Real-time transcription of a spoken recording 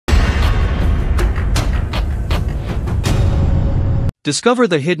Discover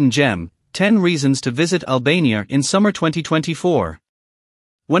the hidden gem, 10 reasons to visit Albania in summer 2024.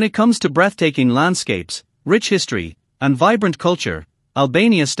 When it comes to breathtaking landscapes, rich history, and vibrant culture,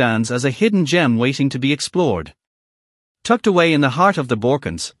 Albania stands as a hidden gem waiting to be explored. Tucked away in the heart of the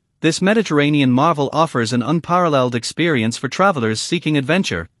Balkans, this Mediterranean marvel offers an unparalleled experience for travelers seeking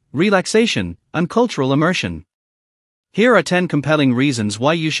adventure, relaxation, and cultural immersion. Here are 10 compelling reasons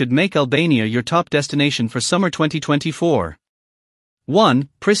why you should make Albania your top destination for summer 2024. 1.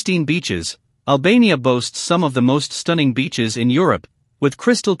 Pristine beaches. Albania boasts some of the most stunning beaches in Europe, with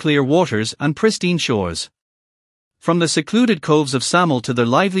crystal-clear waters and pristine shores. From the secluded coves of Samel to the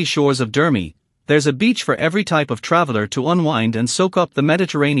lively shores of Dermi, there's a beach for every type of traveler to unwind and soak up the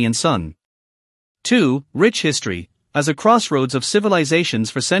Mediterranean sun. 2. Rich history. As a crossroads of civilizations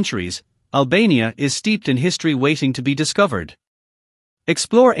for centuries, Albania is steeped in history waiting to be discovered.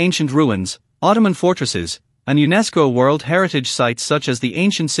 Explore ancient ruins, Ottoman fortresses, and UNESCO World Heritage sites such as the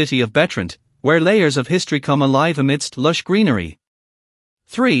ancient city of Betrant, where layers of history come alive amidst lush greenery.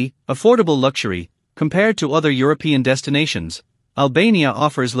 3. Affordable luxury. Compared to other European destinations, Albania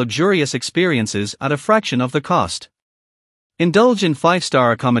offers luxurious experiences at a fraction of the cost. Indulge in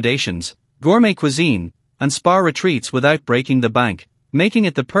 5-star accommodations, gourmet cuisine, and spa retreats without breaking the bank, making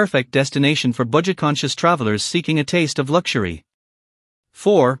it the perfect destination for budget-conscious travelers seeking a taste of luxury.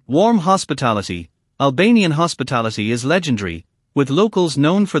 4. Warm hospitality. Albanian hospitality is legendary, with locals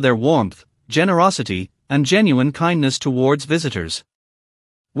known for their warmth, generosity, and genuine kindness towards visitors.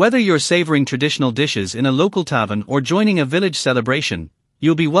 Whether you're savoring traditional dishes in a local tavern or joining a village celebration,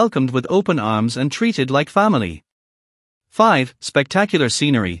 you'll be welcomed with open arms and treated like family. 5. Spectacular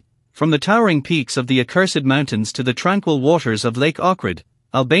scenery. From the towering peaks of the Accursed Mountains to the tranquil waters of Lake Ohrid,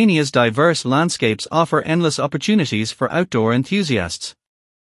 Albania's diverse landscapes offer endless opportunities for outdoor enthusiasts.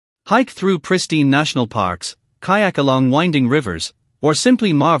 Hike through pristine national parks, kayak along winding rivers, or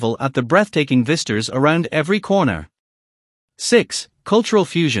simply marvel at the breathtaking vistas around every corner. 6. Cultural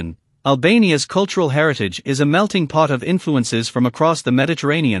fusion. Albania's cultural heritage is a melting pot of influences from across the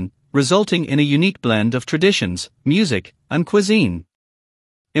Mediterranean, resulting in a unique blend of traditions, music, and cuisine.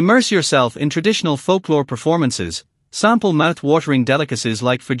 Immerse yourself in traditional folklore performances, sample mouth-watering delicacies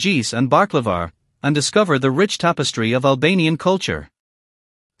like fajis and baklava, and discover the rich tapestry of Albanian culture.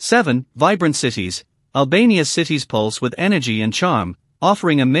 7. Vibrant cities. Albania's cities pulse with energy and charm,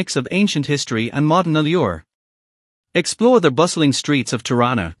 offering a mix of ancient history and modern allure. Explore the bustling streets of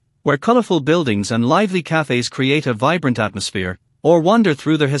Tirana, where colorful buildings and lively cafes create a vibrant atmosphere, or wander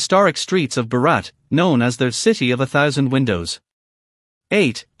through the historic streets of Berat, known as the City of a Thousand Windows.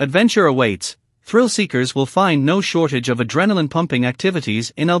 8. Adventure awaits. Thrill seekers will find no shortage of adrenaline-pumping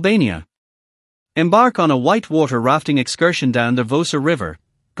activities in Albania. Embark on a whitewater rafting excursion down the Vosa River,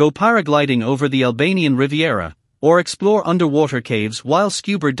 go paragliding over the Albanian Riviera, or explore underwater caves while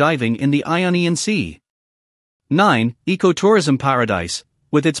scuba diving in the Ionian Sea. 9. Ecotourism paradise.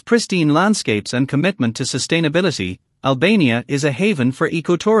 With its pristine landscapes and commitment to sustainability, Albania is a haven for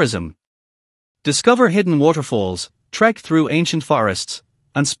ecotourism. Discover hidden waterfalls, trek through ancient forests,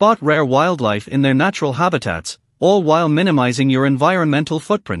 and spot rare wildlife in their natural habitats, all while minimizing your environmental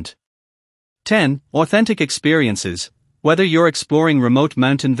footprint. 10. Authentic experiences. Whether you're exploring remote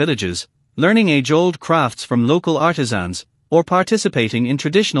mountain villages, learning age-old crafts from local artisans, or participating in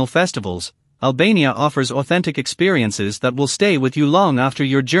traditional festivals, Albania offers authentic experiences that will stay with you long after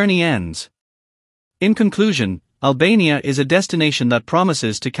your journey ends. In conclusion, Albania is a destination that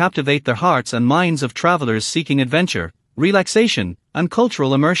promises to captivate the hearts and minds of travelers seeking adventure, relaxation, and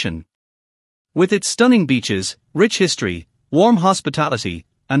cultural immersion. With its stunning beaches, rich history, warm hospitality,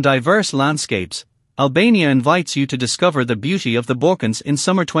 and diverse landscapes, Albania invites you to discover the beauty of the Balkans in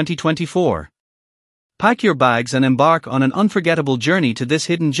summer 2024. Pack your bags and embark on an unforgettable journey to this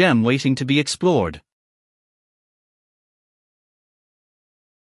hidden gem waiting to be explored.